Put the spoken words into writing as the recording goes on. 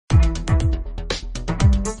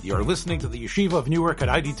You're listening to the Yeshiva of Newark at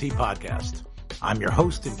IDT podcast. I'm your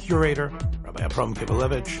host and curator, Rabbi Abram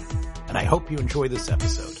Kivelevitz, and I hope you enjoy this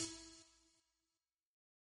episode.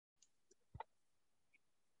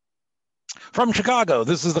 From Chicago,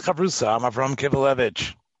 this is the Chavrusa. I'm Abram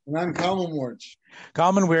Kivelevitz. And I'm Kalman Warch.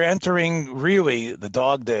 Kalman, we're entering really the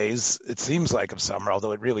dog days, it seems like, of summer,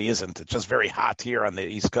 although it really isn't. It's just very hot here on the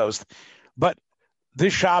East Coast. But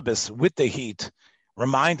this Shabbos, with the heat,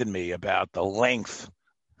 reminded me about the length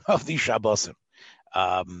of these Shabbosim.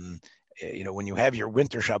 When you have your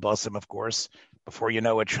winter Shabbosim, of course, before you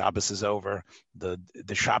know it, Shabbos is over. The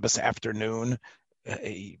Shabbos afternoon,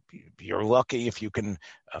 you're lucky if you can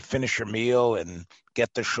finish your meal and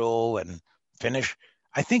get the shul and finish.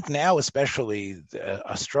 I think now, especially,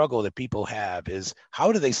 a struggle that people have is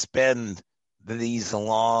how do they spend these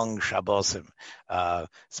long Shabbosim?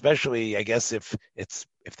 Especially, I guess, if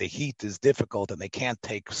the heat is difficult and they can't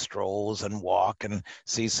take strolls and walk and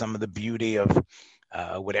see some of the beauty of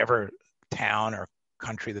whatever town or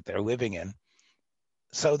country that they're living in.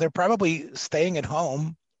 So they're probably staying at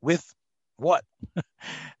home with what?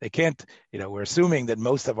 They can't, we're assuming that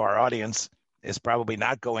most of our audience is probably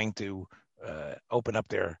not going to open up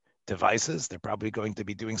their devices. They're probably going to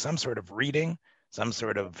be doing some sort of reading, some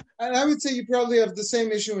sort of... And I would say you probably have the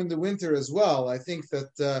same issue in the winter as well. I think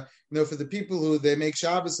that, for the people who they make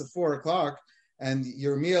Shabbos at 4:00 and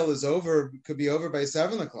your meal is over, could be over by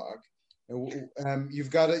 7:00. You've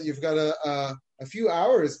got a few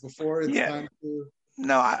hours before it's time to...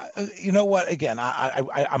 No, you know what? Again,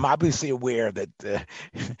 I'm obviously aware that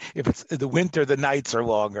if it's the winter, the nights are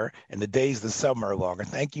longer, and the days, the summer, are longer.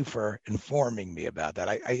 Thank you for informing me about that.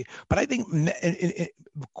 But I think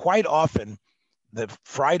quite often the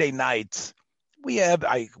Friday nights we have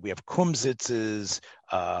kumsitzes.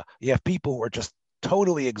 You have people who are just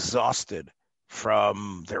totally exhausted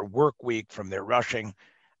from their work week, from their rushing.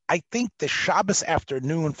 I think the Shabbos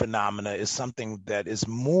afternoon phenomena is something that is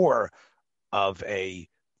more of I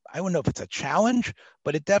don't know if it's a challenge,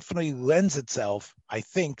 but it definitely lends itself, I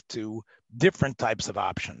think, to different types of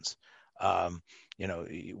options.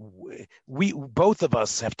 We both of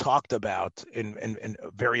us have talked about in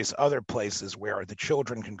various other places where the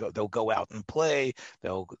children can go. They'll go out and play.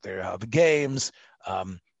 They'll have games.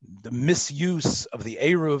 The misuse of the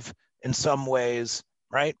Eruv in some ways,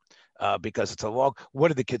 right? Because it's a long.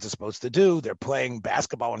 What are the kids supposed to do? They're playing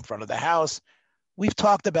basketball in front of the house. We've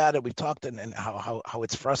talked about it. We've talked and how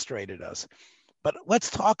it's frustrated us. But let's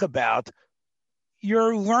talk about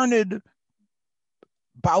your learned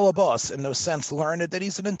Balabas, in no sense learned that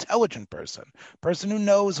he's an intelligent person who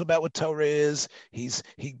knows about what Torah is. He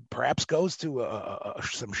perhaps goes to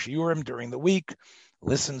some shiurim during the week,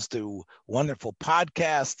 listens to wonderful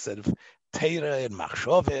podcasts of Torah and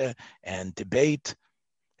machshove and debate.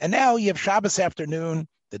 And now you have Shabbos afternoon.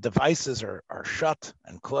 The devices are shut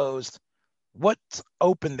and closed. What's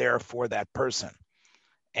open there for that person?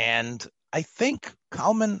 And I think,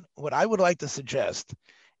 Kalman, what I would like to suggest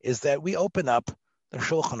is that we open up the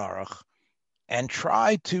Shulchan Aruch and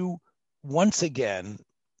try to, once again,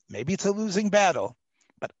 maybe it's a losing battle,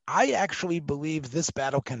 but I actually believe this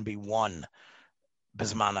battle can be won,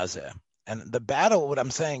 Bizman Hazeh. And the battle, what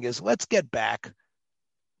I'm saying is, let's get back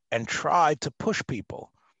and try to push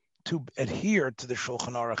people to adhere to the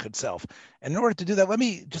Shulchan Aruch itself. And in order to do that,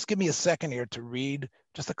 give me a second here to read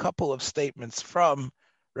just a couple of statements from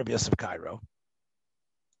Rabbi Yosef Karo.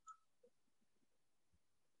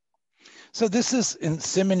 So this is in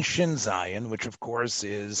Siman Shin Zayin, which of course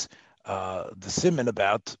is the Siman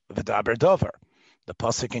about V'daber Dover, the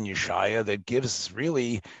pasuk in Yeshaya that gives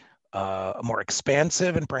really a more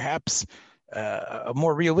expansive and perhaps a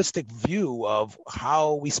more realistic view of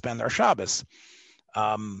how we spend our Shabbos.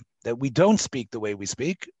 That we don't speak the way we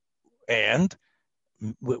speak, and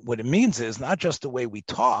what it means is not just the way we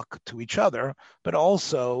talk to each other, but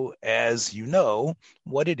also, as you know,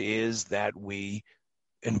 what it is that we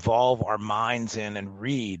involve our minds in and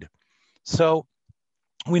read. So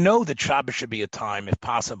we know that Shabbos should be a time, if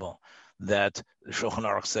possible, that the Shulchan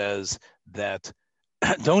Aruch says that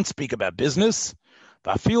don't speak about business.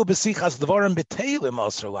 Now, it's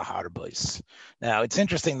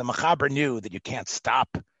interesting, the Machaber knew that you can't stop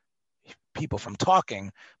people from talking,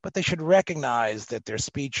 but they should recognize that their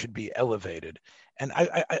speech should be elevated. And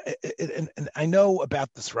I know about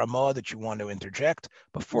this Ramah that you want to interject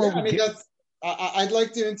before I'd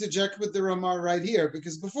like to interject with the Ramah right here,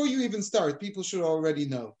 because before you even start, people should already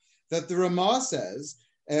know that the Ramah says,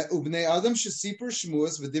 "Ubnei Adam shesipur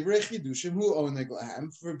shmuos v'divrei chidushim hu oneg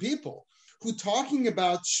lahem," for people who talking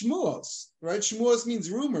about shmuos, right? Shmuos means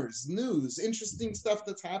rumors, news, interesting stuff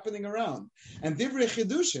that's happening around, and divrei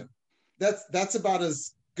chidushim, that's about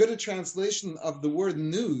as good a translation of the word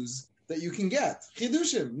news that you can get.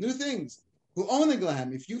 Chidushim, new things. Who oneg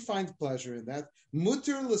lahem, if you find pleasure in that,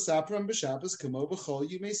 muter l'sapram b'Shabbos kamo b'chol,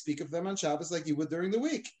 you may speak of them on Shabbos like you would during the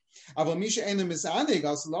week.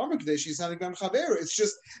 It's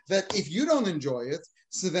just that if you don't enjoy it,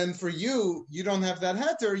 so then for you, you don't have that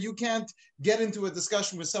heter, you can't get into a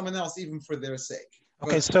discussion with someone else even for their sake.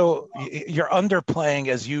 Okay, so you're underplaying,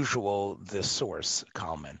 as usual, the source,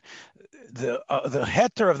 Kalman. The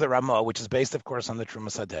heter of the Ramah, which is based, of course, on the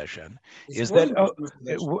Trumas Hadeshen, is that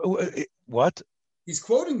what? He's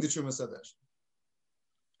quoting the Trumas Hadeshen.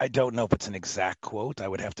 I don't know if it's an exact quote. I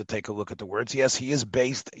would have to take a look at the words. Yes, he is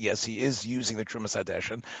using the Trumas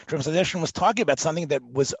Hadeshen. Trumas Hadeshen was talking about something that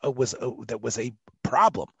was a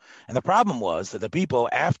problem, and the problem was that the people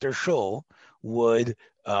after Shul would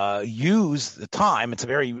use the time.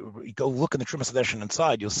 Go look in the Trumas Hadeshen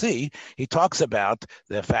inside. You'll see he talks about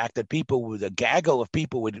the fact that the gaggle of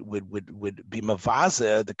people would be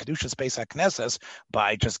mavaza the Kedushas Pesach Knesses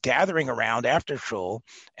by just gathering around after Shul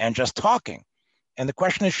and just talking. And the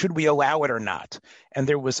question is, should we allow it or not? And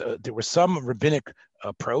there was some rabbinic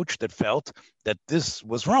approach that felt that this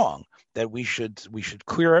was wrong, that we should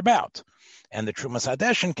clear about. And the Trumas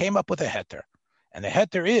Hadeshen came up with a heter. And the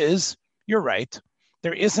heter is, you're right,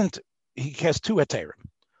 he has two heterim.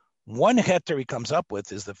 One heter he comes up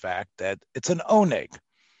with is the fact that it's an oneg.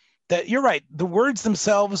 That you're right, the words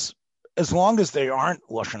themselves, as long as they aren't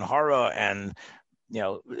Lashon Hara and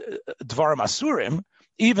Dvarim Asurim,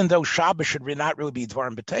 even though Shabbos should not really be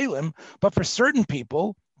Dvarim B'Telim, but for certain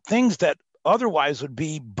people, things that otherwise would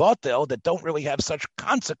be Batel that don't really have such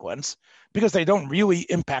consequence because they don't really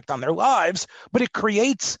impact on their lives, but it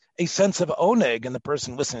creates a sense of oneg in the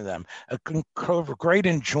person listening to them, a great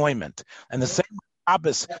enjoyment. And the same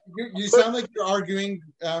Shabbos. You sound like you're arguing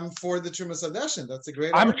for the Trumas Hadeshen. That's a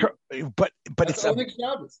great argument. But it's oneg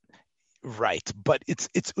Shabbos. Right, but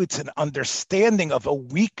it's an understanding of a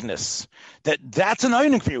weakness that's an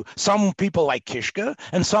item for you. Some people like Kishka,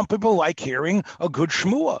 and some people like hearing a good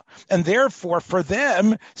shmua, and therefore for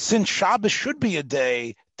them, since Shabbos should be a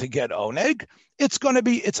day to get oneg, it's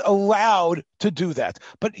allowed to do that.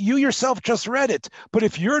 But you yourself just read it. But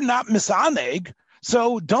if you're not misaneg,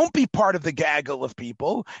 so don't be part of the gaggle of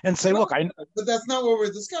people and say, look, But that's not what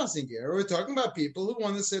we're discussing here. We're talking about people who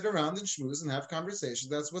want to sit around and schmooze and have conversations.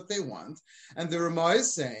 That's what they want. And the Ramah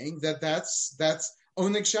is saying that that's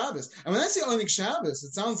Oneg Shabbos. And when I say Oneg Shabbos,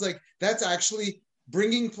 it sounds like that's actually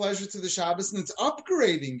bringing pleasure to the Shabbos and it's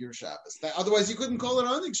upgrading your Shabbos. Otherwise, you couldn't call it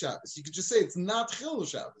Oneg Shabbos. You could just say it's not Chilul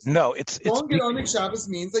Shabbos. No, it's Oneg Shabbos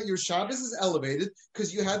means that your Shabbos is elevated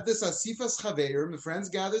because you had this Asifas Chaveirim, the friends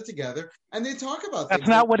gathered together, and they talk about That's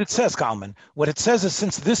not what it says, Kalman. What it says is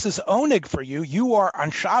since this is Oneg for you, you are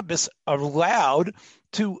on Shabbos allowed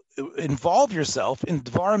to involve yourself in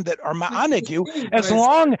dvarim that are ma'anig you, as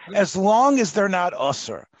long as they're not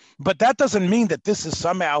usur. But that doesn't mean that this is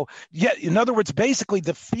somehow yet. In other words, basically,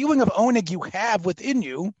 the feeling of oneg you have within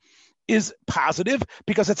you is positive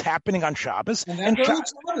because it's happening on Shabbos, and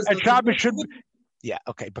Shabbos should. Yeah,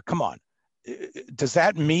 okay, but come on. Does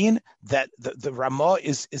that mean that the Ramah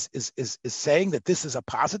is saying that this is a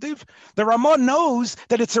positive? The Ramah knows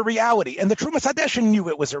that it's a reality, and the Trumas Hadeshen knew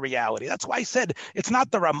it was a reality. That's why I said it's not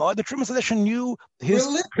the Ramah. The Trumas Hadeshen knew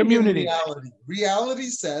his community. Reality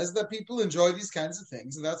says that people enjoy these kinds of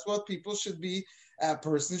things, and that's what people should be. A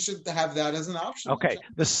person should have that as an option. Okay.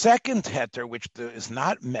 The second heter, which is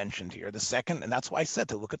not mentioned here, and that's why I said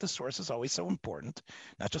to look at the source is always so important,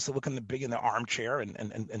 not just to look in the armchair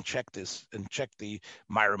and check this and check the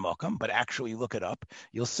Myra Mokum, but actually look it up.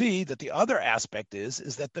 You'll see that the other aspect is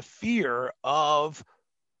that the fear of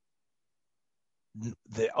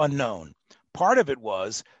the unknown. Part of it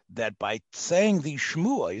was that by saying these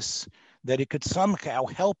shmuos, that it could somehow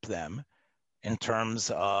help them in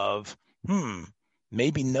terms of,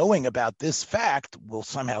 maybe knowing about this fact will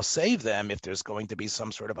somehow save them if there's going to be some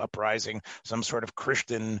sort of uprising, some sort of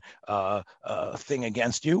Christian thing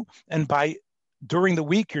against you. And during the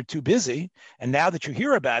week, you're too busy. And now that you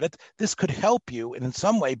hear about it, this could help you and in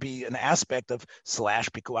some way be an aspect of /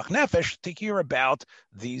 pikuach nefesh to hear about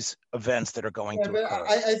these events that are going to occur.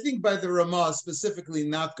 I think by the Ramah specifically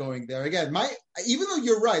not going there. Again, even though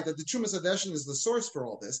you're right that the Trumas Hadeshen is the source for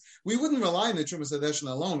all this, we wouldn't rely on the Trumas Hadeshen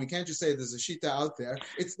alone. We can't just say there's a Shita out there.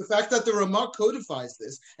 It's the fact that the Ramah codifies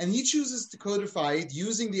this, and he chooses to codify it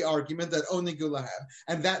using the argument that Onegul Lahem,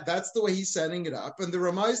 and that's the way he's setting it up. And the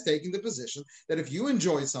Ramah is taking the position that if you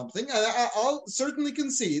enjoy something, I'll certainly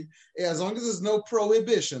concede, as long as there's no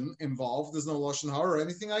prohibition involved, there's no Lashon Hara or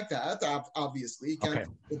anything like that, obviously. You can't, okay.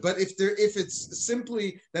 But if it's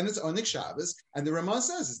simply, then it's Oneg Shabbos, and the Ramah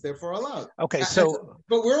says it's therefore allowed. Okay, Okay, so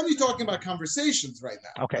but we're only talking about conversations right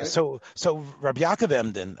now. Okay, right? so Rabbi Yaakov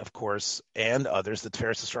Emden, of course, and others, the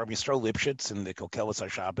Tveres Rabbi Yisrael Lipschitz and the Kokelas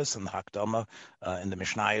HaShabbos and the Hakdama and the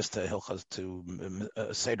Mishnayos to Hilchas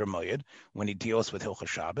to Seder Moed when he deals with Hilchas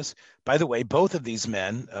Shabbos. By the way, both of these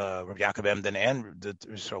men, Rabbi Yaakov Emden and the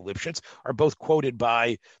Yisrael Lipschitz, are both quoted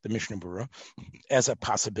by the Mishnah Berurah as a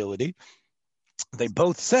possibility. They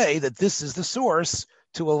both say that this is the source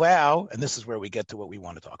to allow, and this is where we get to what we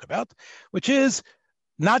want to talk about, which is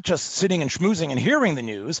not just sitting and schmoozing and hearing the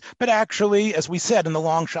news, but actually, as we said, in the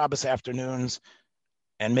long Shabbos afternoons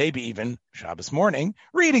and maybe even Shabbos morning,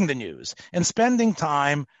 reading the news and spending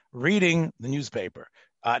time reading the newspaper.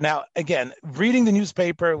 Now, again, reading the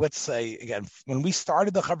newspaper, let's say, again, when we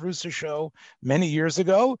started the Chavrusa show many years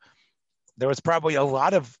ago, there was probably a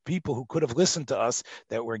lot of people who could have listened to us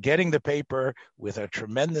that were getting the paper with a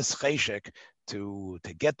tremendous cheshek to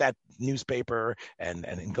get that newspaper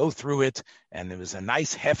and go through it. And it was a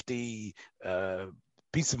nice, hefty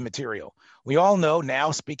piece of material. We all know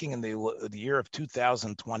now, speaking in the year of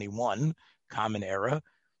 2021, Common Era,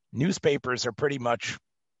 newspapers are pretty much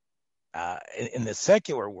in the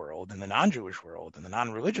secular world, in the non-Jewish world, in the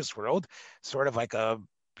non-religious world, sort of like a,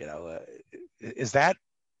 is that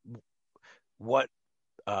what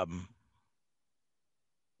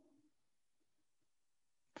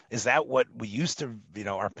is that what we used to,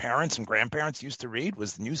 our parents and grandparents used to read,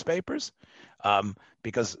 was the newspapers?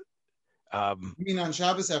 Because you mean on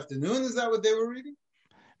Shabbos afternoon? Is that what they were reading?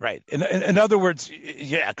 Right. In other words,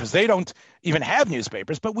 yeah, because they don't even have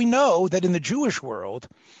newspapers. But we know that in the Jewish world,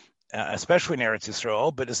 especially in Eretz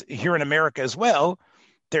Yisrael, but here in America as well,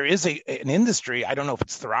 there is an industry. I don't know if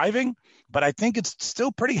it's thriving, but I think it's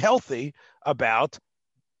still pretty healthy about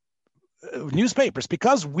newspapers,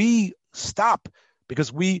 because we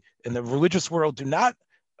in the religious world do not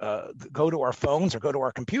go to our phones or go to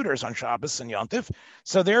our computers on Shabbos and Yom Tov.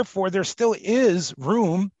 So therefore, there still is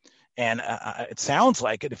room. And it sounds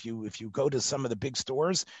like it if you go to some of the big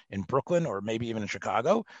stores in Brooklyn or maybe even in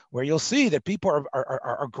Chicago, where you'll see that people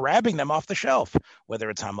are grabbing them off the shelf, whether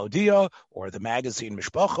it's Hamodia or the magazine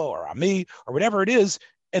Mishpacha or Ami or whatever it is.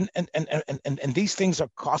 And these things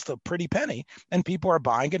cost a pretty penny, and people are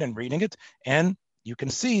buying it and reading it. And you can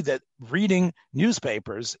see that reading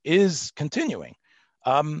newspapers is continuing.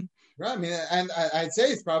 Right. I mean, and I'd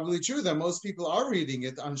say it's probably true that most people are reading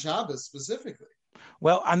it on Shabbos specifically.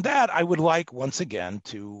 Well, on that, I would like once again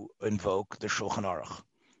to invoke the Shulchan Aruch.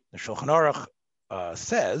 The Shulchan Aruch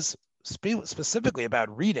says specifically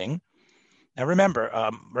about reading. Now, remember,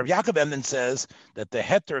 Rabbi Yaakov Emden says that the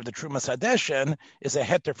heter of the Trumas Hadeshen is a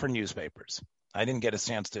heter for newspapers. I didn't get a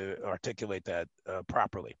chance to articulate that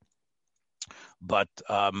properly, but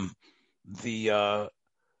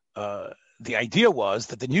the idea was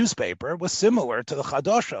that the newspaper was similar to the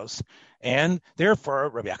Chadoshos, and therefore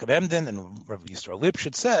Rabbi Yaakov Emden and Rabbi Yisrael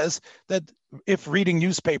Lipschitz says that if reading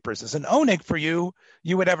newspapers is an oneg for you,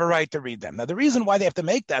 you would have a right to read them. Now, the reason why they have to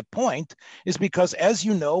make that point is because, as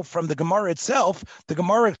you know from the Gemara itself, the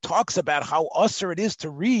Gemara talks about how usher it is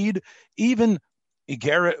to read even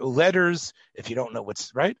letters, if you don't know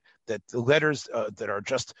what's right, that the letters that are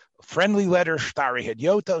just friendly letters, Shtari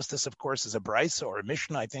Hedyotos, this of course is a Brisa or a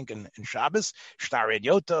Mishnah, I think, in Shabbos, Shtari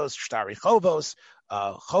Hedyotos, Shtari Chovos.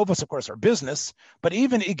 Chovos, of course, are business, but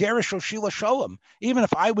even Igerish Oshila Sholem, even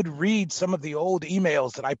if I would read some of the old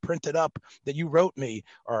emails that I printed up that you wrote me,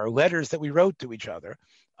 or letters that we wrote to each other,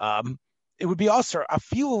 it would be usher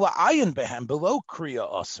afilu la'ayin behem below kriya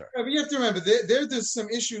usher. But you have to remember there's some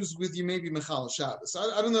issues with you maybe Michal Shabbos.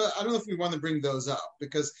 I don't know if we want to bring those up,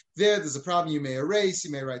 because there's a problem. You may erase,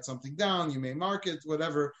 you may write something down, you may mark it,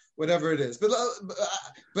 whatever it is. But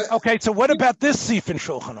okay, so what about this Sif in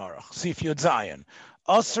Shulchan Aruch, Sif Yud Zayin?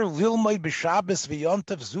 Usher lilmay b'Shabbos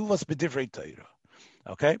v'yontav zuvas b'divrei Torah.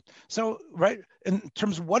 Okay, so right in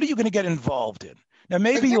terms of what are you going to get involved in? Now,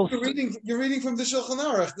 maybe you're reading from the Shulchan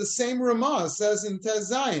Aruch. The same Ramah says in Tez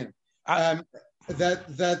Zayin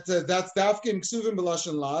that's Dafkin Ksuvim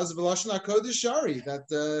B'Lashon Laz B'Lashon HaKodesh Shari. That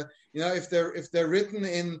if they're written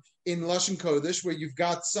in Lashon Kodesh, where you've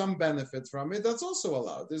got some benefit from it, that's also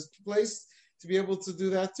allowed. There's a place to be able to do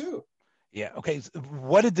that too. Yeah. Okay.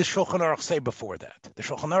 What did the Shulchan Aruch say before that? The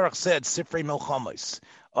Shulchan Aruch said Sifrei Milchamos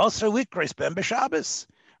Aser Likros Ben B'Shabbos.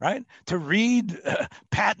 Right? To read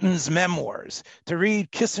Patton's memoirs, to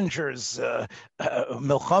read Kissinger's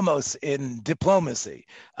Milchamos in diplomacy,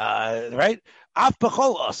 right? Af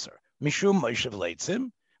b'chol aser, mishum Moshe v'leitzim,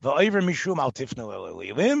 v'oiver mishum al tifnu el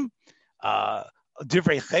elilim,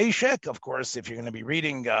 divrei cheshek, of course, if you're going to be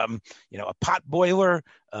reading, a pot boiler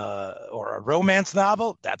or a romance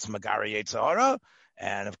novel, that's Magari Yetzirah.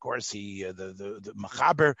 And of course, the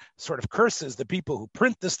Machaber sort of curses the people who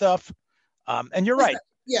print the stuff. And you're right.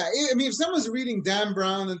 Yeah, I mean, if someone's reading Dan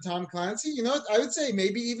Brown and Tom Clancy, you know what? I would say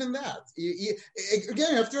maybe even that.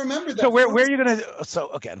 Again, you have to remember that. So where are you going to?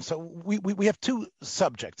 So again, so we have two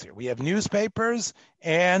subjects here. We have newspapers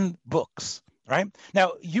and books, right?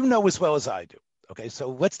 Now you know as well as I do. Okay, so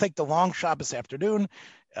let's take the long Shabbos afternoon.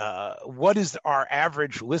 What is our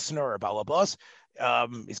average listener or balabas?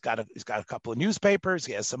 He's got a couple of newspapers.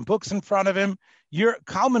 He has some books in front of him. Your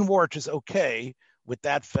Kalman Warch is okay with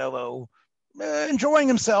that fellow enjoying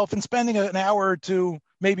himself and spending an hour or two,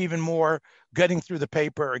 maybe even more, getting through the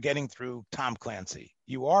paper or getting through Tom Clancy.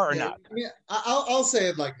 You are or not? I mean, I'll say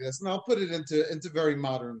it like this, and I'll put it into very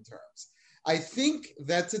modern terms. I think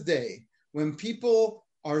that today, when people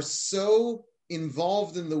are so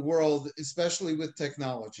involved in the world, especially with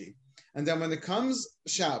technology, and then when it comes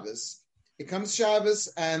Shabbos,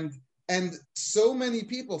 and so many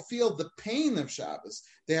people feel the pain of Shabbos.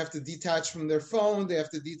 They have to detach from their phone. They have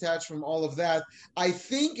to detach from all of that. I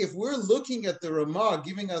think if we're looking at the Ramah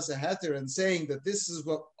giving us a heter and saying that this is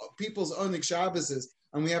what people's Oneg Shabbos is,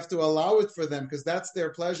 and we have to allow it for them because that's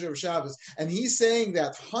their pleasure of Shabbos, and he's saying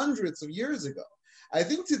that hundreds of years ago, I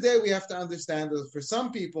think today we have to understand that for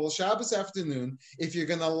some people, Shabbos afternoon, if you're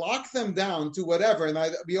going to lock them down to whatever, and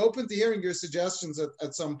I'd be open to hearing your suggestions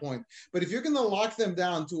at some point, but if you're going to lock them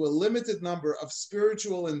down to a limited number of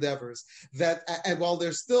spiritual endeavors that, and while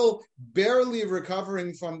they're still barely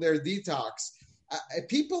recovering from their detox,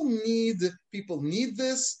 people need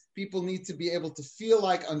this. People need to be able to feel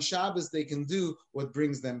like on Shabbos they can do what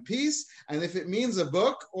brings them peace. And if it means a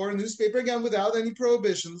book or a newspaper, again, without any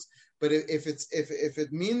prohibitions, but if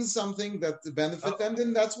it means something that to benefit them,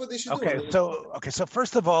 then that's what they should do. So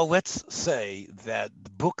first of all, let's say that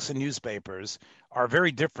books and newspapers are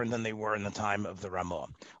very different than they were in the time of the Ramah.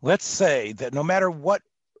 Let's say that no matter what,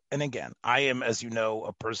 and again, I am, as you know,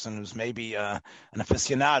 a person who's maybe an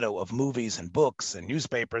aficionado of movies and books and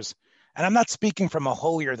newspapers, and I'm not speaking from a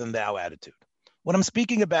holier than thou attitude. What I'm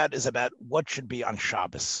speaking about is about what should be on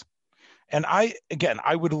Shabbos. And I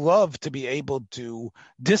would love to be able to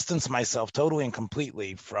distance myself totally and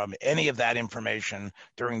completely from any of that information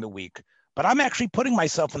during the week. But I'm actually putting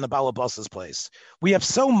myself in the Balabas's place. We have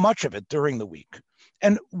so much of it during the week.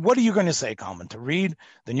 And what are you going to say, Kalman? To read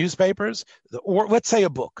the newspapers, or let's say a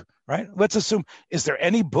book, right? Let's assume, is there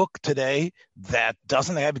any book today that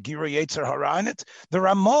doesn't have Gira Yetzer Hara in it? The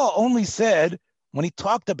Ramah only said, when he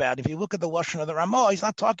talked about, if you look at the Lashon of the Ramah, he's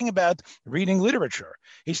not talking about reading literature.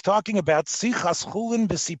 He's talking about Sichas Chulin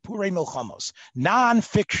B'Sipurei Milchamos,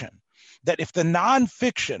 non-fiction. That if the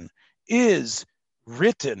non-fiction is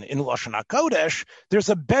written in Lashon HaKodesh, there's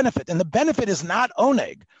a benefit. And the benefit is not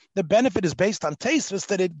oneg. The benefit is based on Tosfos,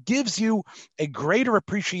 that it gives you a greater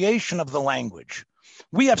appreciation of the language.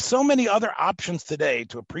 We have so many other options today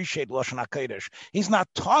to appreciate Lashon HaKodesh. He's not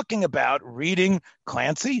talking about reading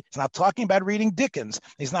Clancy. He's not talking about reading Dickens.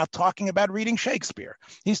 He's not talking about reading Shakespeare.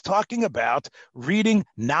 He's talking about reading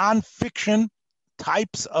nonfiction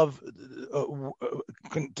types of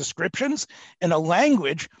descriptions in a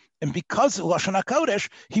language. And because of Lashon HaKodesh,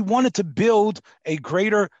 he wanted to build a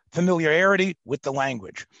greater familiarity with the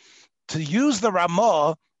language. To use the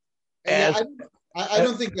Ramah as... I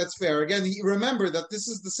don't think that's fair. Again, remember that this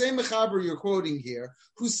is the same Mechaber you're quoting here,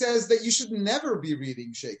 who says that you should never be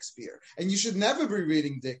reading Shakespeare, and you should never be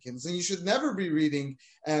reading Dickens, and you should never be reading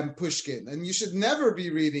Pushkin, and you should never be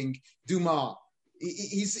reading Dumas.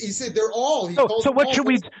 He said they're all. So what should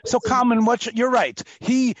we? So Kalman, you're right.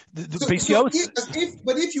 But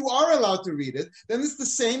if you are allowed to read it, then it's the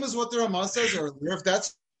same as what the Ramah says earlier. If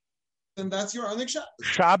then that's your Oneg Shabbos.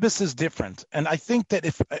 Shabbos is different. And I think that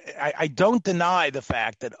if I don't deny the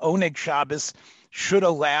fact that Oneg Shabbos should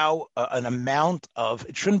allow an amount of,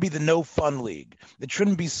 it shouldn't be the no fun league. It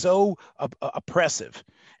shouldn't be so oppressive.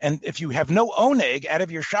 And if you have no Oneg out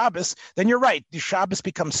of your Shabbos, then you're right. The Shabbos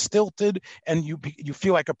becomes stilted and you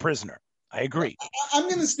feel like a prisoner. I agree. I'm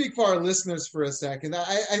going to speak for our listeners for a second.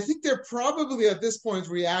 I think they're probably at this point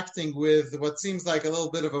reacting with what seems like a little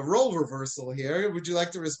bit of a role reversal here. Would you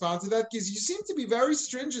like to respond to that? Because you seem to be very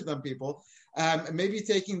stringent on people, maybe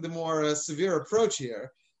taking the more severe approach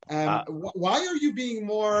here. Why are you being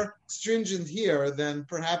more stringent here than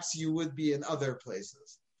perhaps you would be in other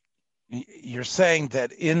places? You're saying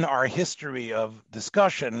that in our history of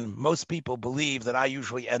discussion, most people believe that I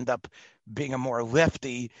usually end up being a more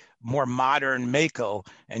lefty, more modern Mako,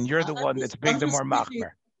 and you're the one that's being the more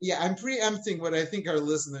machmer. Yeah, I'm preempting what I think our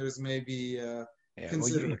listeners may be Yeah, well,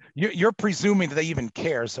 considering. you're presuming that they even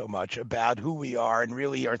care so much about who we are and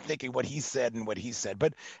really are thinking what he said and what he said.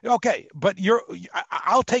 But okay, but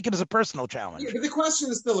I'll take it as a personal Yeah, challenge. but the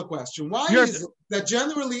question is still a question. Why You're is it that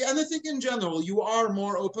generally, and I think in general, you are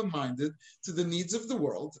more open-minded to the needs of the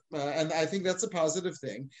world, and I think that's a positive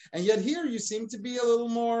thing. And yet here you seem to be a little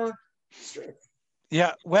more strict.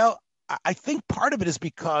 Yeah, well, I think part of it is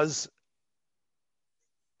because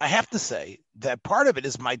I have to say that part of it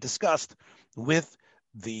is my disgust with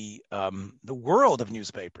the world of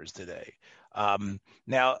newspapers today.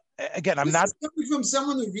 Now, again, I'm This not. is coming from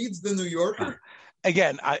someone who reads the New Yorker.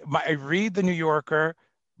 Again, I read the New Yorker,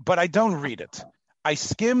 but I don't read it. I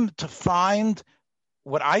skim to find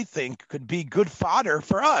what I think could be good fodder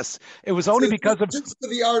for us. It was only So because of just for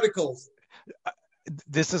the articles.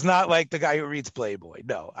 this is not like the guy who reads Playboy.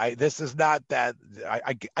 No, this is not that.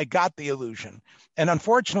 I got the illusion, and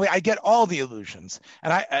unfortunately, I get all the illusions.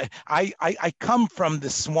 And I come from the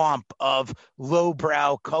swamp of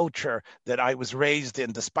lowbrow culture that I was raised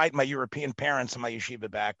in, despite my European parents and my yeshiva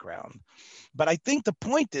background. But I think the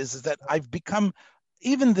point is that I've become,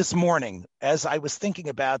 even this morning, as I was thinking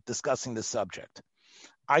about discussing this subject,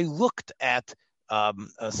 I looked at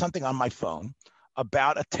something on my phone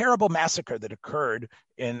about a terrible massacre that occurred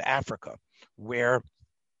in Africa, where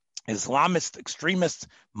Islamist extremists,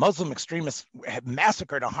 Muslim extremists had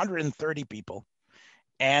massacred 130 people.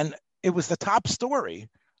 And it was the top story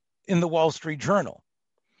in the Wall Street Journal.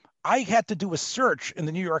 I had to do a search in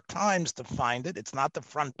the New York Times to find it. It's not the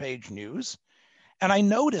front page news. And I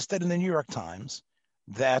noticed that in the New York Times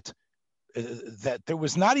that there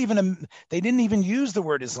was not even they didn't even use the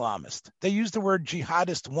word Islamist. They used the word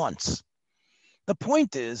jihadist once. The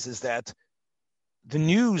point is that the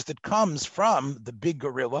news that comes from the big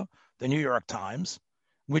gorilla, the New York Times,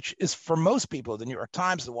 which is for most people, the New York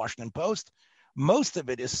Times, the Washington Post, most of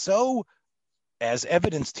it is so, as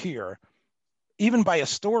evidenced here, even by a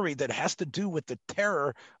story that has to do with the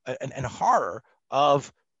terror and horror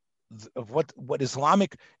of what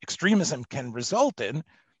Islamic extremism can result in.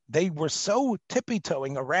 They were so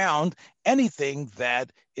tippy-toeing around anything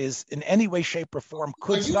that is in any way, shape, or form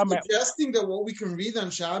could Are you somehow. suggesting that what we can read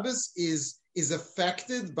on Shabbos is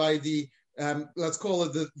affected by the let's call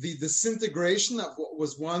it the disintegration of what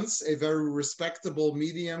was once a very respectable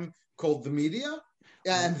medium called the media,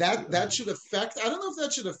 and that should affect. I don't know if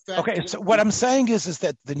that should affect. Okay, so what I'm saying is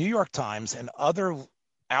that the New York Times and other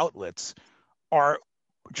outlets are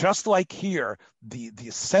just like here, the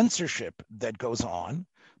censorship that goes on.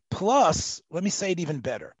 Plus, let me say it even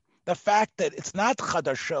better, the fact that it's not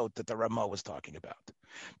Chadashot that the Ramah was talking about,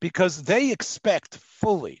 because they expect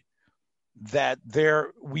fully that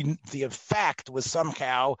the fact was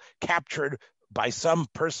somehow captured by some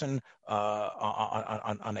person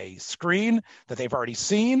on a screen that they've already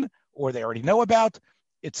seen or they already know about.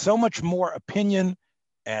 It's so much more opinion,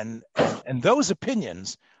 and those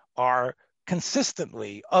opinions are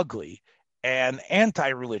consistently ugly and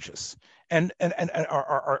anti-religious, and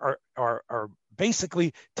are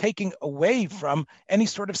basically taking away from any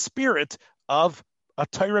sort of spirit of a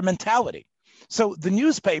Torah mentality. So the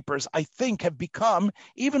newspapers, I think, have become,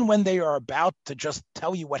 even when they are about to just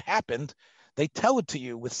tell you what happened, they tell it to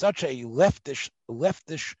you with such a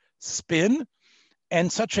leftish spin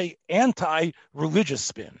and such a anti-religious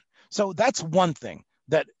spin. So that's one thing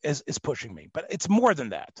that is pushing me, but it's more than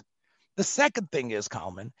that. The second thing is,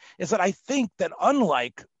 Kalman, is that I think that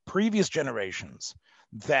unlike previous generations,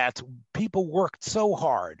 that people worked so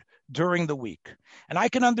hard during the week. And I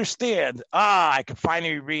can understand, I can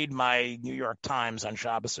finally read my New York Times on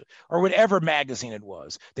Shabbos, or whatever magazine it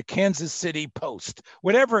was, the Kansas City Post,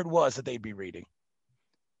 whatever it was that they'd be reading.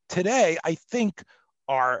 Today, I think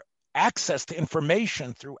our access to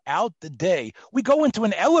information throughout the day, we go into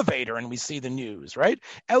an elevator and we see the news, right?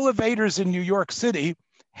 Elevators in New York City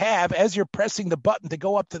have, as you're pressing the button to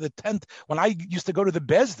go up to the 10th, when I used to go to the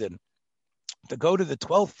Besdin, to go to the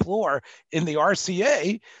 12th floor in the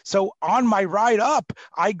RCA. So on my ride up,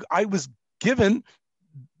 I was given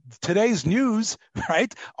today's news,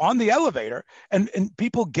 right, on the elevator, and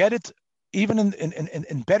people get it even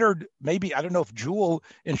in better, maybe, I don't know if Jewel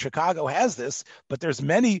in Chicago has this, but there's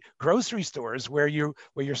many grocery stores where you're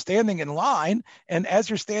standing in line, and as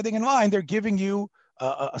you're standing in line, they're giving you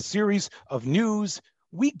a series of news.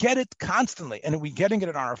 We get it constantly, and we're getting it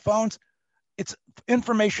on our phones. It's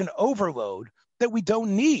information overload that we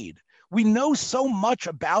don't need. We know so much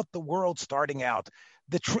about the world starting out.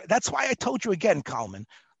 That's why I told you again, Kalman,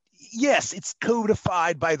 yes, it's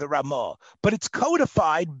codified by the Ramah, but it's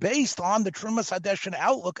codified based on the Trumas Hadeshin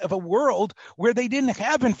outlook of a world where they didn't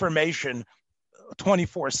have information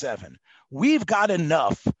 24/7. We've got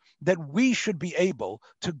enough that we should be able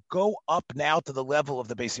to go up now to the level of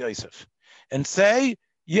the Beis Yosef and say,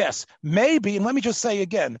 yes, maybe, and let me just say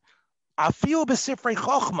again, Afil b'sifrei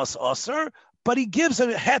chochmas aser, but he gives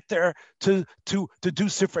a heter to do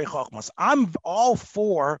sifrei chochmas. I'm all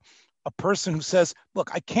for a person who says,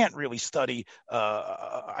 look, I can't really study,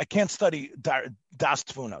 I can't study Das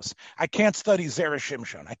Tfunos. I can't study Zera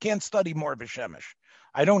Shimshon. I can't study Mor V'Shemesh.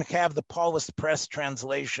 I don't have the Paulus Press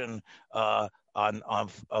translation of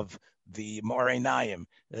the Moreh Naim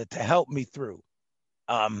to help me through.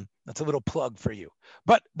 That's a little plug for you.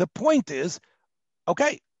 But the point is,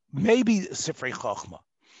 okay, maybe Sifrei Chochma.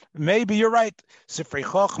 Maybe you're right, Sifrei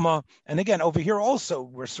Chochma. And again, over here also,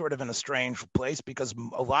 we're sort of in a strange place because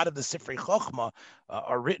a lot of the Sifrei Chochma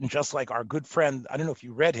are written just like our good friend. I don't know if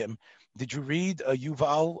you read him. Did you read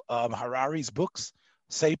Yuval Harari's books,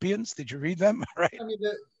 Sapiens? Did you read them? Right. I mean,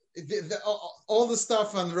 all the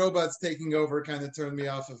stuff on robots taking over kind of turned me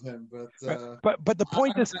off of him. But the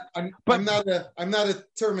point is, I'm not a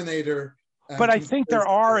Terminator. But I think there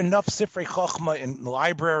are enough Sifrei Chochma in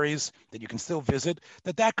libraries that you can still visit,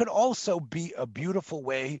 that could also be a beautiful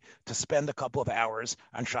way to spend a couple of hours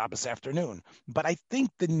on Shabbos afternoon. But I think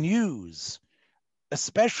the news,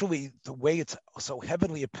 especially the way it's so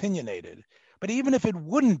heavily opinionated, but even if it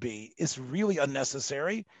wouldn't be, is really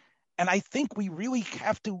unnecessary. And I think we really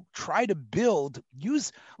have to try to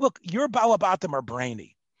look, your Balabatim are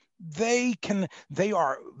brainy. They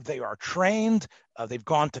are trained. They've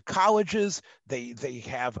gone to colleges. They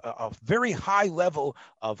have a very high level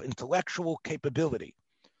of intellectual capability.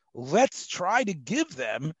 Let's try to give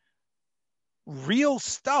them real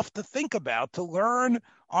stuff to think about, to learn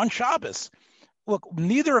on Shabbos. Look,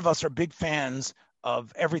 neither of us are big fans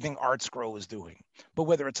of everything Art Scroll is doing, but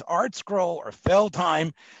whether it's Art Scroll or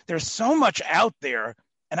Feldheim, there's so much out there.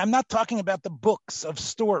 And I'm not talking about the books of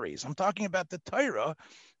stories. I'm talking about the Torah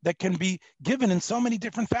that can be given in so many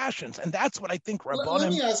different fashions. And that's what I think Rabbanim. Let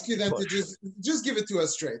me ask you then to just give it to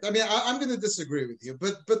us straight. I mean, I'm going to disagree with you,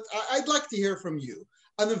 but I'd like to hear from you.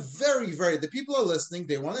 On a the people are listening,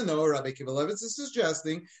 they want to know, Rabbi Kivelevitz is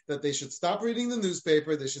suggesting that they should stop reading the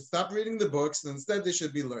newspaper, they should stop reading the books, and instead they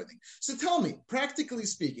should be learning. So tell me, practically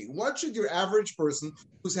speaking, what should your average person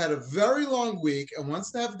who's had a very long week and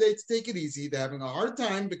wants to have a day to take it easy, they're having a hard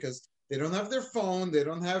time because they don't have their phone, they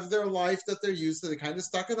don't have their life that they're used to, they're kind of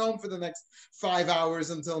stuck at home for the next 5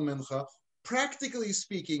 hours until Mincha. Practically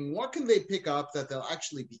speaking, what can they pick up that they'll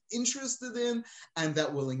actually be interested in and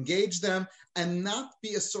that will engage them and not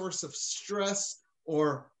be a source of stress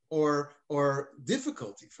or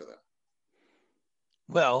difficulty for them?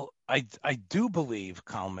 Well, I do believe,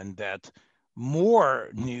 Kalman, that more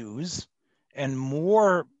news and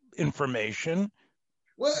more information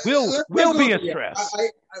will be a stress.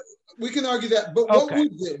 We can argue that, but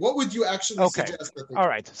what would you actually suggest? All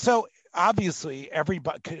right. So obviously,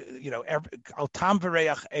 everyone's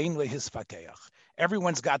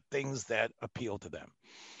got things that appeal to them.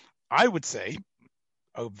 I would say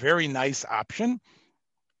a very nice option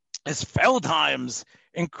is Feldheim's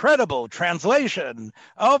incredible translation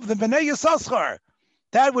of the Bnei Yissaschar.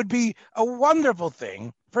 That would be a wonderful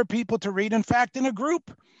thing for people to read, in fact, in a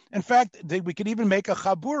group. In fact, we could even make a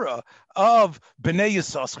chabura of Bnei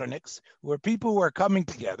Yissascharniks, who are people who are coming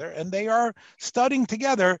together, and they are studying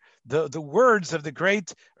together the words of the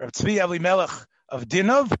great Tzvi Elimelech of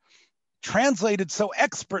Dinov, translated so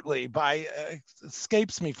expertly by,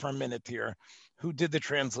 escapes me for a minute here, who did the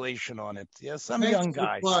translation on it. Yeah, some young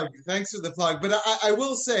guy. Thanks for the plug. But I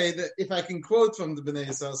will say that if I can quote from the Bnei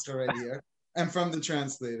Yissaschar right here, and from the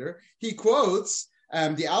translator, he quotes,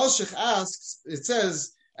 the Alshich asks, it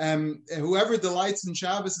says, whoever delights in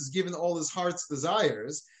Shabbos is given all his heart's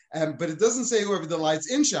desires. But it doesn't say whoever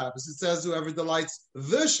delights in Shabbos. It says whoever delights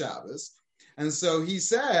the Shabbos. And so he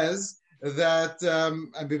says that,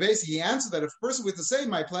 and basically he answered that if a person were to say,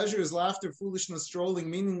 my pleasure is laughter, foolishness, strolling,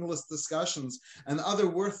 meaningless discussions, and other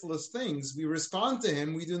worthless things, we respond to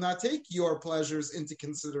him, we do not take your pleasures into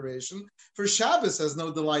consideration, for Shabbos has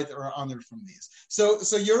no delight or honor from these. So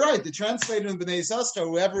you're right, the translator in Bnei Yissaschar,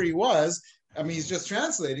 whoever he was, I mean, he's just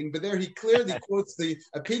translating, but there he clearly quotes the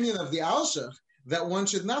opinion of the Alshich that one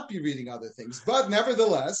should not be reading other things. But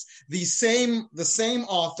nevertheless, the same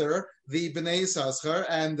author, the Bnei Yissaschar,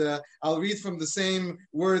 and I'll read from the same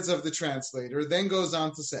words of the translator, then goes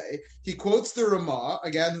on to say, he quotes the Ramah,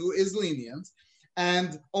 again, who is lenient,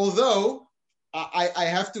 and although I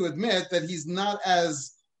have to admit that he's not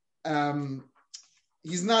as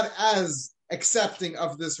accepting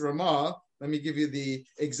of this Ramah. Let me give you the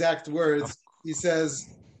exact words. He says,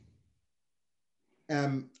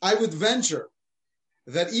 I would venture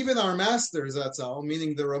that even our masters, that's all,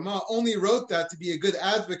 meaning the Ramah, only wrote that to be a good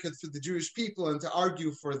advocate for the Jewish people and to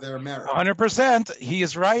argue for their merit. 100%. He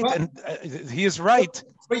is right, but, and he is right.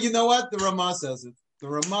 But you know what? The Ramah says it. The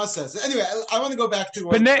Ramah says it. Anyway, I want to go back to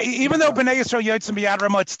even though Bnei Yisrael Yotzim B'Yad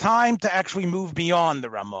Ramah, it's time to actually move beyond the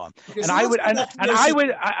Ramah. Okay, and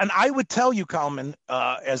I would tell you, Kalman,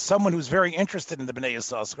 as someone who's very interested in the Bnei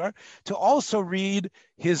Yissaschar, to also read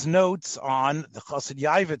his notes on the Chassid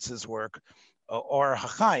Yaivitz's work, or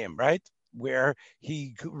Hachaim, right, where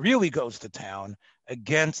he really goes to town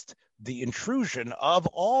against the intrusion of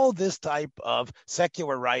all this type of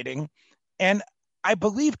secular writing. And I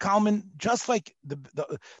believe, Kalman, just like the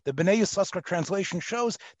Bnei Yissaschar translation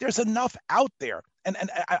shows, there's enough out there. And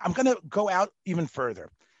I'm going to go out even further.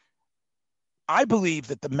 I believe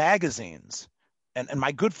that the magazines, and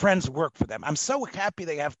my good friends work for them. I'm so happy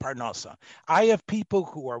they have Parnasa. I have people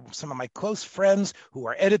who are some of my close friends who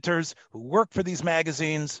are editors who work for these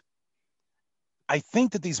magazines. I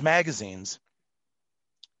think that these magazines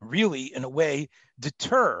really, in a way,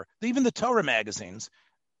 deter even the Torah magazines.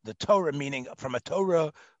 The Torah, meaning from a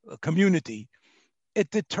Torah community, it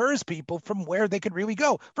deters people from where they could really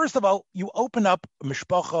go. First of all, you open up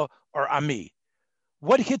Mishpacha or Ami.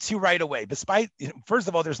 What hits you right away? First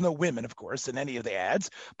of all, there's no women, of course, in any of the ads,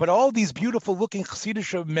 but all these beautiful-looking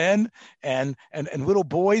Chassidish men and little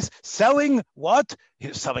boys selling what?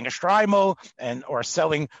 Selling a shtreimel or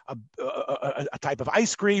selling a type of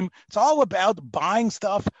ice cream. It's all about buying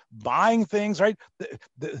stuff, buying things, right?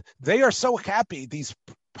 They are so happy, these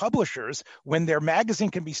publishers, when their magazine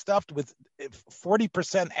can be stuffed with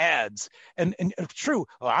 40% ads. And it's true.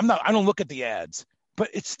 I don't look at the ads, but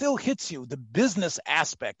it still hits you, the business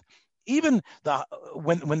aspect. Even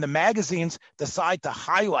when the magazines decide to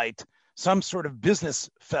highlight some sort of business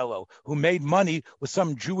fellow who made money with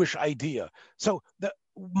some Jewish idea. So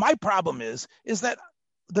my problem is that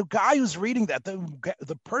the guy who's reading that,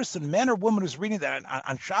 the person, man or woman who's reading that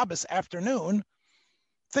on Shabbos afternoon,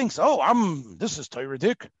 thinks, this is Torah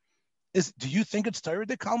Dik. Do you think it's Torah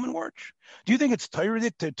Dik, Kalman Warch? Do you think it's Torah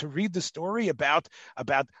Dik to read the story about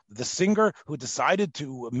the singer who decided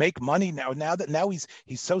to make money now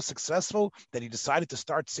he's so successful that he decided to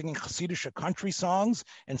start singing Hasidic country songs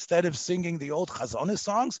instead of singing the old Chazonah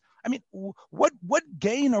songs? I mean, what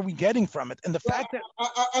gain are we getting from it? And the fact that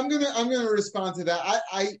I'm gonna respond to that.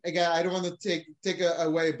 I don't want to take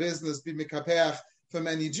away business be mikapeach from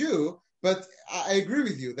any Jew. But I agree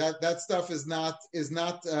with you that stuff is not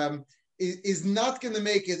going to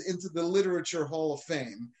make it into the Literature Hall of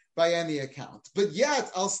Fame by any account. But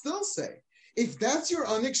yet, I'll still say, if that's your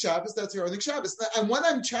Onik Shabbos, that's your Onik Shabbos. And what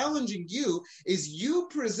I'm challenging you is you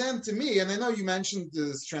present to me, and I know you mentioned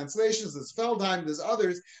there's translations, there's Feldheim, there's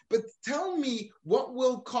others, but tell me what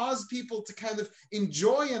will cause people to kind of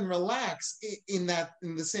enjoy and relax in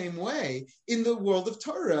the same way in the world of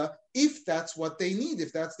Torah, if that's what they need,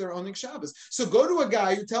 if that's their Onik Shabbos. So go to a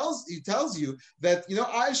guy who tells you that,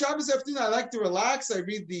 I Shabbos afternoon I like to relax. I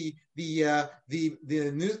read the Yated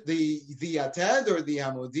or the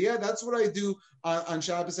Hamodia. That's what I do on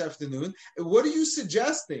Shabbos afternoon. What are you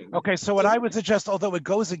suggesting? Okay, so what I would suggest, although it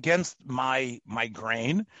goes against my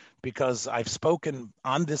grain, because I've spoken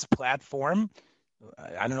on this platform,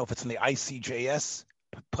 I don't know if it's in the ICJS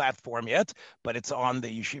platform yet, but it's on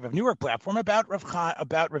the Yeshiva of Newark platform about Rav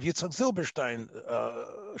Yitzchak Zilberstein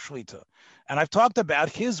Shlita. And I've talked about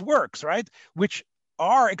his works, right, which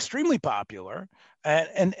are extremely popular,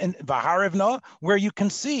 and Vaharevna, where you can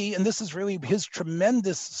see, and this is really his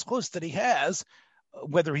tremendous schus that he has,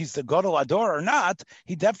 whether he's the Gadol Ador or not,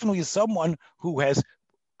 he definitely is someone who has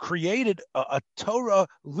created a Torah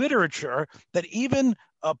literature that even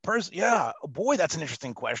a person, that's an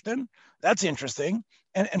interesting question. That's interesting.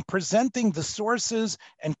 And presenting the sources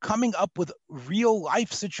and coming up with real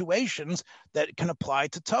life situations that can apply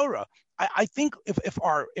to Torah. I think if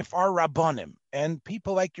our Rabbanim and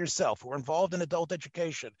people like yourself who are involved in adult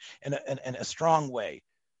education in a strong way,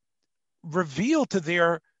 reveal to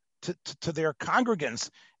their congregants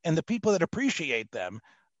and the people that appreciate them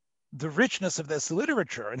the richness of this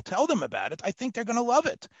literature and tell them about it, I think they're going to love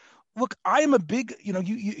it. Look, I am a big,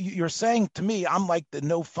 you're saying to me, I'm like the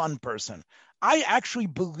no fun person. I actually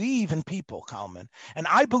believe in people, Kalman, and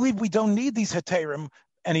I believe we don't need these heterim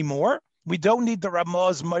anymore. We don't need the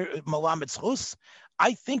Ramaz Malamed Zchus.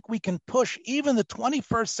 I think we can push even the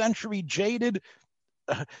 21st century jaded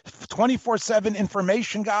 24/7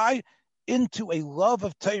 information guy into a love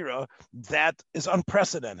of Torah that is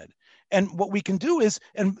unprecedented. And what we can do is,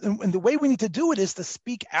 and the way we need to do it is to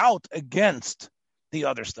speak out against the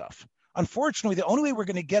other stuff. Unfortunately, the only way we're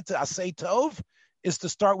going to get to Asay Tov is to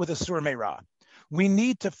start with a Sur Meirah. We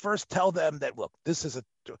need to first tell them that, look, this is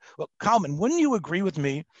look, Kalman, wouldn't you agree with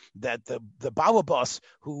me that the balabas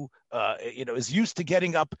who is used to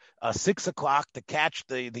getting up 6 o'clock to catch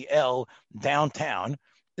the L downtown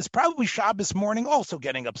is probably Shabbos morning also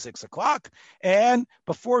getting up 6 o'clock, and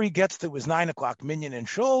before he gets to his 9 o'clock minyan in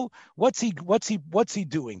shul, what's he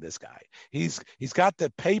doing? This guy, he's got the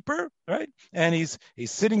paper, right, and he's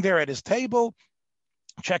sitting there at his table,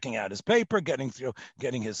 checking out his paper, getting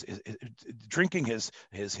his drinking his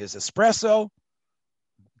espresso.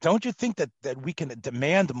 Don't you think that we can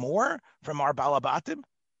demand more from our balabatim?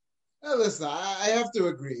 Listen, I have to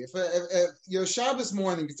agree. If Shabbos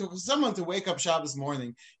morning, for someone to wake up Shabbos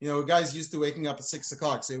morning, a guy's used to waking up at 6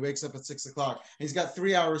 o'clock, so he wakes up at 6 o'clock. And he's got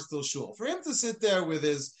 3 hours till shul. For him to sit there with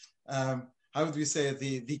his, how would we say it,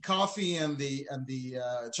 the coffee and the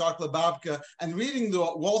chocolate babka, and reading the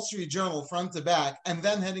Wall Street Journal front to back, and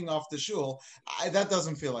then heading off to shul, that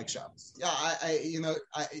doesn't feel like Shabbos. Yeah,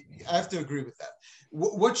 I have to agree with that.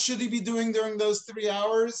 What should he be doing during those 3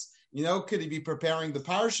 hours? Could he be preparing the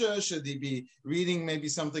parsha? Should he be reading maybe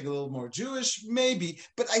something a little more Jewish? Maybe.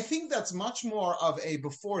 But I think that's much more of a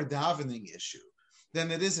before davening issue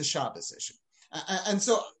than it is a Shabbos issue. And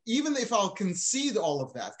so even if I'll concede all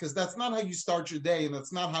of that, because that's not how you start your day, and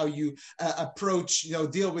that's not how you approach,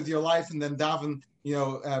 deal with your life and then daven,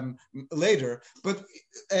 later. But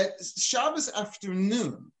Shabbos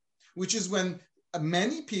afternoon, which is when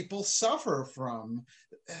many people suffer from,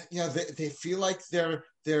 they feel like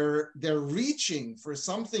they're reaching for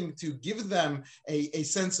something to give them a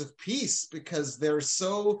sense of peace because they're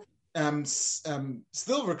so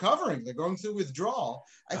still recovering. They're going through withdrawal.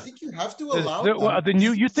 I think you have to allow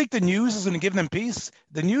you think the news is going to give them peace?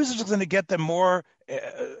 The news is going to get them more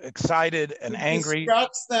excited and angry. It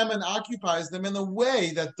distracts them and occupies them in a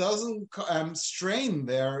way that doesn't strain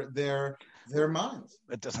their minds.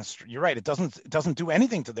 It doesn't. You're right. It doesn't do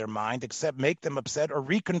anything to their mind except make them upset or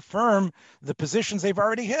reconfirm the positions they've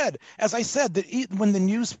already had. As I said, when the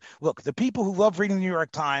news, look, the people who love reading the New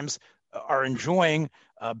York Times are enjoying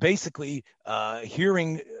basically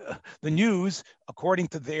hearing the news according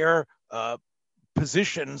to their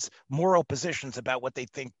positions, moral positions about what they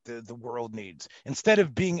think the world needs, instead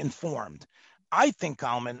of being informed. I think,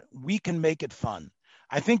 Kalman, we can make it fun.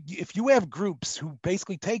 I think if you have groups who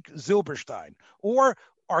basically take Zilberstein or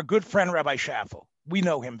our good friend Rabbi Schaffel, we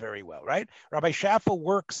know him very well, right? Rabbi Schaffel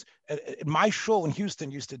works at my shul in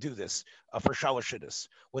Houston used to do this for Shalashidus.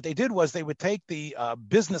 What they did was they would take the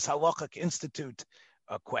Business Halachic Institute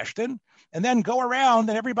question and then go around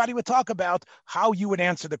and everybody would talk about how you would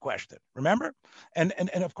answer the question. Remember? And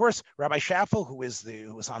of course, Rabbi Schaffel, who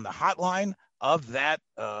was on the hotline of that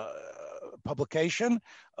publication,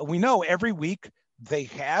 we know every week they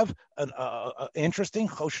have an interesting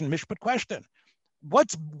Choshen Mishpat question.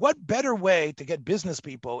 What better way to get business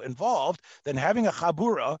people involved than having a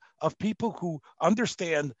chabura of people who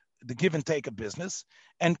understand the give and take of business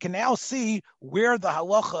and can now see where the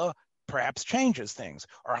halacha perhaps changes things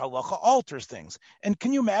or halacha alters things. And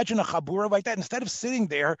can you imagine a chabura like that? Instead of sitting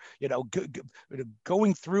there,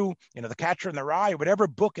 going through, The Catcher in the Rye, whatever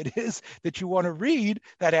book it is that you want to read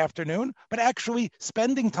that afternoon, but actually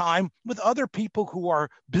spending time with other people who are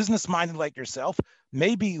business-minded like yourself,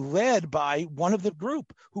 maybe led by one of the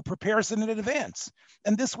group who prepares it in advance.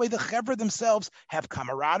 And this way the chevra themselves have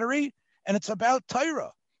camaraderie, and it's about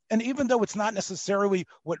Torah. And even though it's not necessarily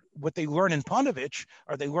what they learn in Panovich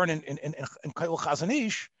or they learn in Koil Chazon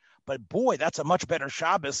Ish, but boy, that's a much better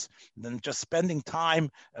Shabbos than just spending time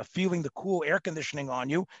feeling the cool air conditioning on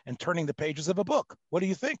you and turning the pages of a book. What do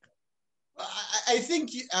you think? I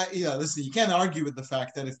think, listen, you can't argue with the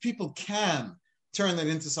fact that if people can turn it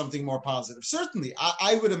into something more positive. Certainly,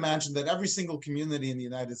 I would imagine that every single community in the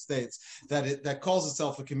United States that calls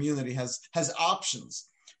itself a community has options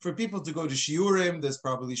for people to go to shiurim. There's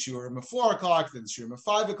probably shiurim at 4 o'clock, then shiurim at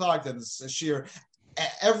 5 o'clock, then there's a shiur.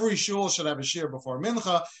 Every shul should have a shiur before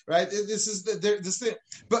mincha, right? This is this thing.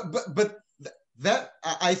 But that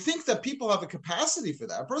I think that people have a capacity for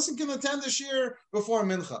that. A person can attend a shiur before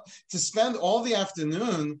mincha. To spend all the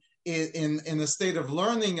afternoon in a state of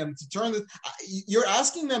learning and to turn it, you're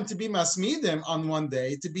asking them to be masmidim on one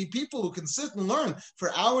day, to be people who can sit and learn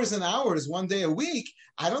for hours and hours one day a week.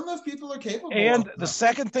 I don't know if people are capable. And the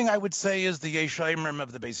second thing I would say is the Yeshayimrim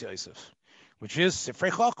of the Beis Yosef, which is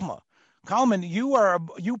Sifrei Chochmah. Kalman,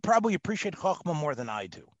 you probably appreciate Chochmah more than I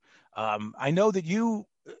do. I know that you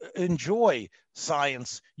enjoy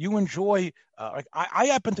science. You enjoy. I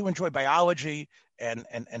happen to enjoy biology and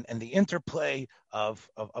the interplay of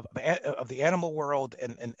the animal world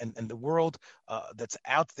and the world that's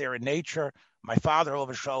out there in nature. My father,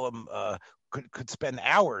 Olav Shalom, could spend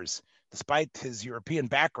hours despite his European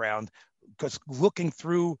background, because looking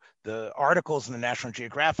through the articles in the National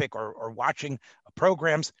Geographic or watching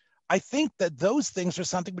programs, I think that those things are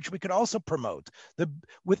something which we could also promote.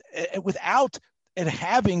 Without it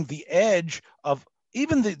having the edge of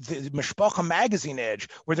even the Mishpacha magazine edge,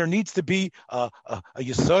 where there needs to be a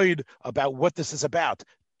yesod about what this is about,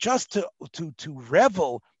 just to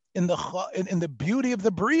revel in the beauty of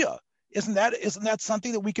the Bria. Isn't that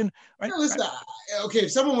something that we can? Right? No, listen, okay,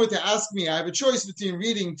 if someone were to ask me, I have a choice between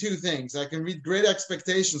reading two things. I can read Great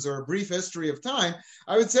Expectations or A Brief History of Time.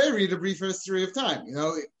 I would say read A Brief History of Time.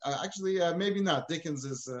 Actually, maybe not. Dickens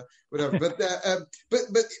is whatever. But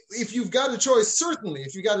if you've got a choice, certainly,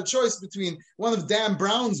 if you got a choice between one of Dan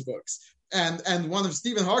Brown's books and one of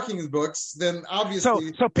Stephen Hawking's books, then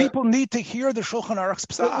obviously... So people need to hear the Shulchan Aruch's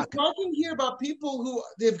Psak. We're talking here about people who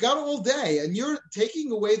they've got all day, and you're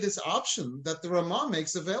taking away this option that the Ramah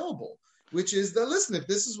makes available, which is that, listen, if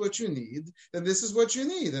this is what you need, then this is what you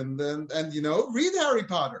need. And read Harry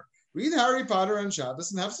Potter. Read Harry Potter on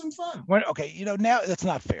Shabbos and have some fun. Okay, now that's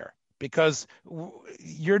not fair, because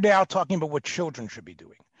you're now talking about what children should be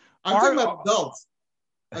doing. I'm talking about adults.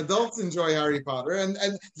 Adults enjoy Harry Potter, and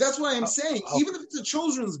that's why I'm saying, even if it's a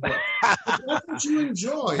children's book, if that's what you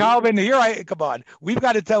enjoy. Calvin, come on. We've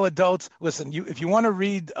got to tell adults, listen, if you want to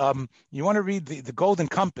read, the Golden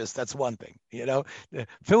Compass, that's one thing.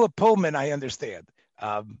 Philip Pullman, I understand.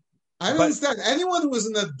 I don't understand. Anyone who was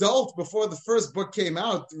an adult before the first book came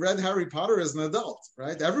out read Harry Potter as an adult,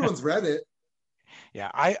 right? Everyone's read it. Yeah,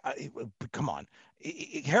 I come on.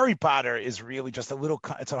 Harry Potter is really just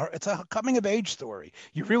it's a coming of age story.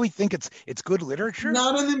 You really think it's good literature?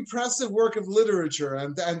 Not an impressive work of literature,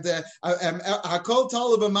 and Hakol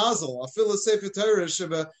Talib Mazel, a philosopher Torah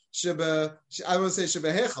I would say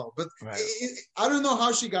Sheba Hechel, but right. I don't know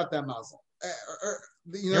how she got that mazel.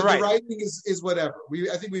 The right. writing is whatever.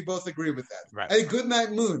 I think we both agree with that. Right. A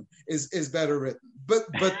Goodnight Moon is better written, but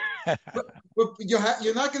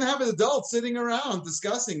you're not going to have an adult sitting around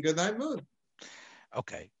discussing Goodnight Moon.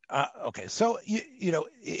 Okay. So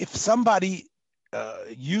if somebody,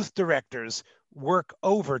 youth directors work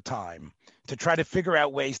overtime to try to figure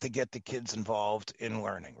out ways to get the kids involved in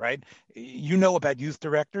learning, right? You know about youth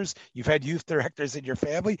directors. You've had youth directors in your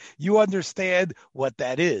family. You understand what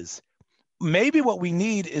that is. Maybe what we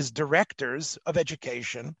need is directors of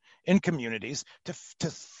education in communities to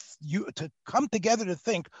come together to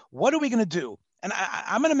think, what are we going to do? And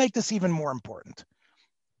I'm going to make this even more important.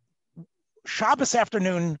 Shabbos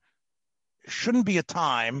afternoon shouldn't be a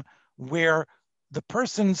time where the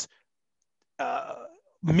person's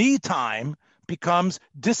me time becomes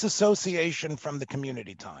disassociation from the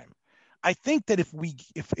community time. I think that if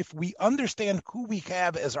we understand who we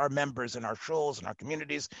have as our members in our shuls and our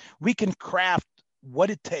communities, we can craft what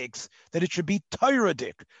it takes, that it should be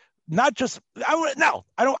Torah-dik. Not just, I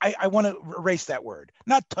want to erase that word.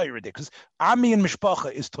 Not Torah-dik, because Ami and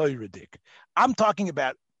Mishpacha is Torah-dik. I'm talking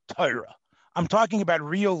about Torah. I'm talking about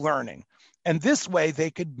real learning. And this way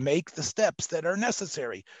they could make the steps that are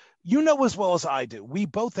necessary. You know as well as I do, we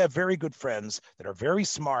both have very good friends that are very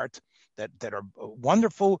smart, that are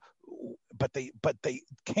wonderful, but they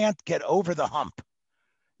can't get over the hump.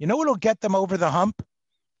 You know what'll get them over the hump?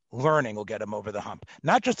 Learning will get them over the hump.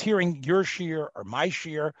 Not just hearing your shiur or my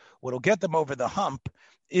shiur. What'll get them over the hump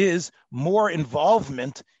is more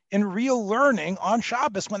involvement in real learning on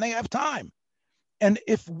Shabbos when they have time. And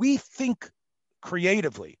if we think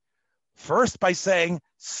creatively, first by saying,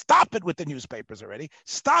 stop it with the newspapers already,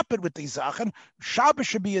 stop it with the Zachan. Shabbos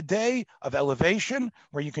should be a day of elevation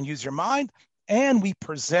where you can use your mind, and we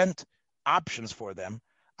present options for them.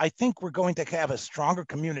 I think we're going to have a stronger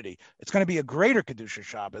community. It's going to be a greater Kedusha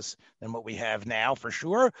Shabbos than what we have now, for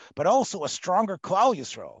sure, but also a stronger Klal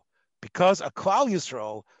Yisrael, because a Klal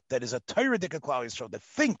Yisrael that is a Torah-dik Klal Yisrael that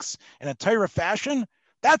thinks in a Torah fashion,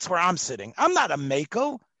 that's where I'm sitting. I'm not a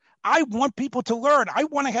Mako. I want people to learn. I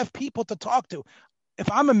want to have people to talk to.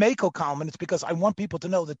 If I'm a Mako Kalman, it's because I want people to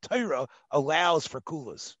know that Torah allows for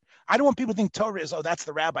kulas. I don't want people to think Torah is, that's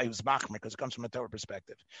the rabbi who's machmer, because it comes from a Torah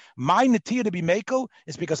perspective. My natiyah to be Mako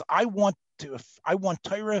is because I want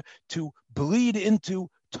Torah to bleed into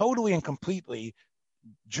totally and completely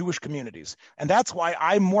Jewish communities. And that's why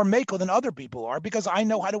I'm more Mako than other people are, because I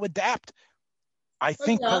know how to adapt. I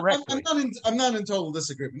think correctly. I'm not in total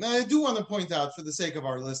disagreement. Now, I do want to point out, for the sake of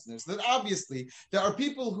our listeners, that obviously there are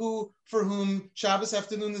people for whom Shabbos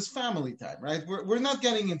afternoon is family time, right? We're not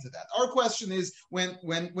getting into that. Our question is when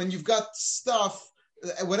you've got stuff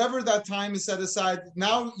whatever that time is set aside,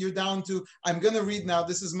 now you're down to, I'm going to read now,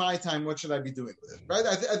 this is my time, what should I be doing with it, right?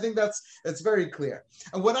 I think that's very clear.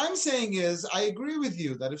 And what I'm saying is, I agree with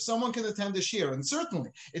you that if someone can attend a shiur, and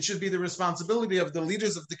certainly it should be the responsibility of the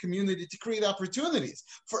leaders of the community to create opportunities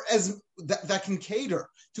for that can cater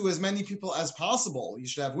to as many people as possible. You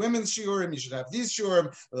should have women's shiurim, you should have these shiurim,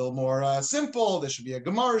 a little more simple. There should be a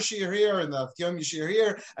Gemara shiur here, and the Yom shiur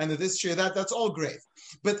here, and this shiur that. That's all great.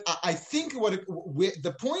 But I think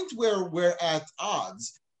the point where we're at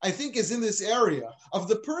odds, I think, is in this area of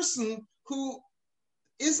the person who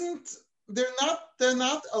isn't. They're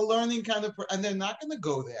not a learning kind of, and they're not going to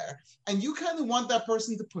go there. And you kind of want that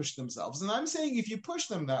person to push themselves. And I'm saying, if you push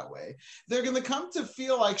them that way, they're going to come to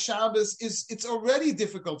feel like Shabbos it's already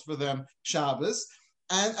difficult for them, Shabbos,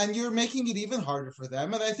 and you're making it even harder for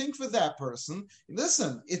them. And I think for that person,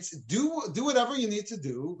 listen, it's do whatever you need to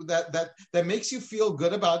do that makes you feel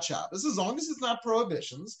good about Shabbos, as long as it's not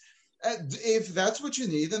prohibitions. If that's what you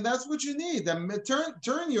need, then that's what you need. Then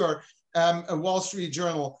turn your a Wall Street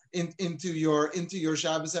Journal into your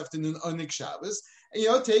Shabbos afternoon, Onik Shabbos.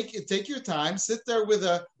 And, take your time, sit there with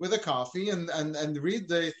a coffee and read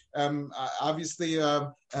the obviously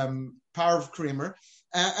Power of Creamer,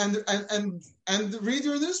 and read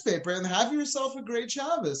your newspaper and have yourself a great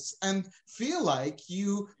Shabbos and feel like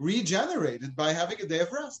you regenerated by having a day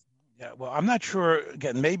of rest. Yeah, well, I'm not sure.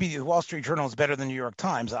 Again, maybe the Wall Street Journal is better than the New York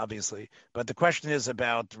Times, obviously. But the question is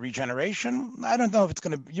about regeneration. I don't know if it's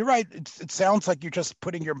going to. You're right. It sounds like you're just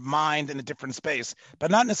putting your mind in a different space, but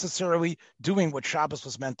not necessarily doing what Shabbos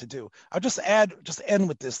was meant to do. I'll just end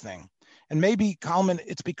with this thing, and maybe, Kalman,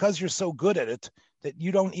 it's because you're so good at it that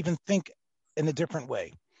you don't even think in a different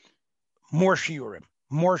way. More shiurim.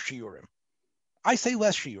 I say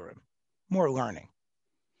less shiurim, more learning.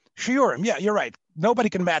 Shiurim, yeah, you're right. Nobody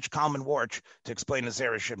can match Kalman Warch to explain the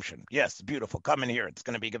Zera Shimshon. Yes, it's beautiful. Come in here. It's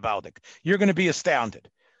going to be gewaldic. You're going to be astounded.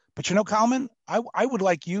 But Kalman, I would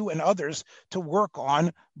like you and others to work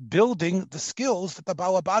on building the skills that the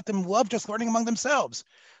Balabatim love just learning among themselves.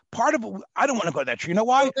 Part of it, I don't want to go to that. You know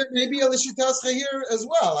why? Well, maybe a Lishitascha here as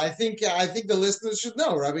well. I think the listeners should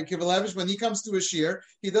know Rabbi Kivelevich, when he comes to a shiur,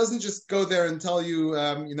 he doesn't just go there and tell you,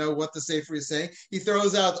 what the Sefer is saying. He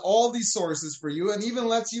throws out all these sources for you and even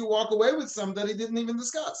lets you walk away with some that he didn't even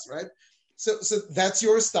discuss, right? So that's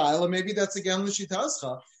your style, and maybe that's again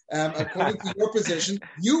Lishitascha. According to your position,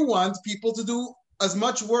 you want people to do as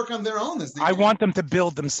much work on their own as they I want them to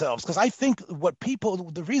build themselves, because I think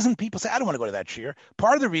the reason people say, I don't want to go to that shiur,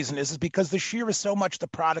 part of the reason is because the shiur is so much the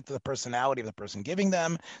product of the personality of the person giving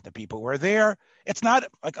them, the people who are there. It's not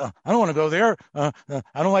like, I don't want to go there. I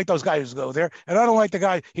don't like those guys who go there. And I don't like the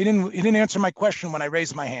guy, he didn't answer my question when I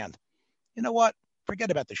raised my hand. You know what?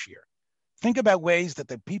 Forget about the shiur. Think about ways that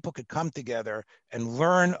the people could come together and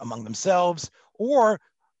learn among themselves, or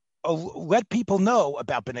let people know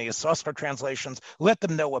about B'nai Yissaschar translations. Let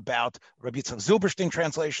them know about Rabbi Yitzchak Zilberstein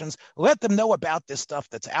translations. Let them know about this stuff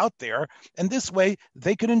that's out there. And this way,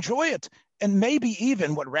 they can enjoy it. And maybe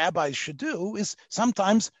even what rabbis should do is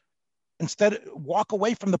sometimes, instead, walk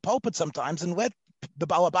away from the pulpit sometimes and let the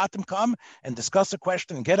Balabatim come and discuss a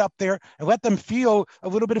question and get up there and let them feel a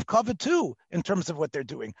little bit of kavod too in terms of what they're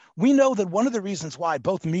doing. We know that one of the reasons why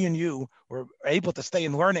both me and you were able to stay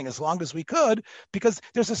in learning as long as we could, because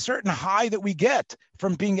there's a certain high that we get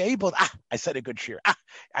from being able, I said a good shiur.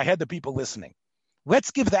 I had the people listening.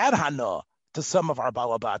 Let's give that hana to some of our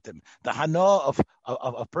Balabatim, the hana of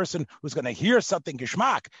a person who's going to hear something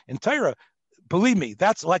geshmak in Torah. Believe me,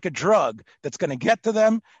 that's like a drug that's going to get to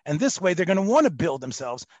them, and this way they're going to want to build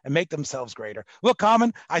themselves and make themselves greater. Look,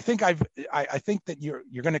 Kalman, I think that you're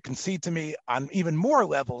going to concede to me on even more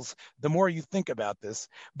levels the more you think about this.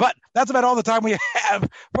 But that's about all the time we have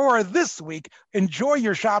for this week. Enjoy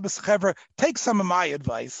your Shabbos, Chevra. Take some of my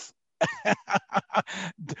advice.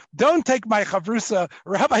 Don't take my chavrusa,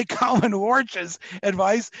 Rabbi Kalman Warch's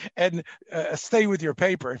advice, and stay with your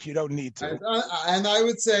paper if you don't need to. And I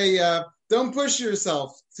would say, don't push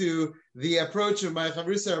yourself to the approach of my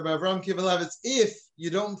chavrusa, Rabbi Avraham Kivelevitz, if you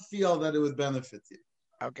don't feel that it would benefit you.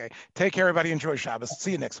 Okay. Take care, everybody. Enjoy Shabbos.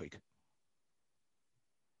 See you next week.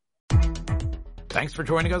 Thanks for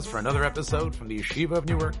joining us for another episode from the Yeshiva of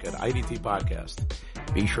Newark at IDT Podcast.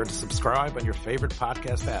 Be sure to subscribe on your favorite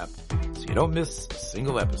podcast app so you don't miss a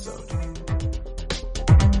single episode.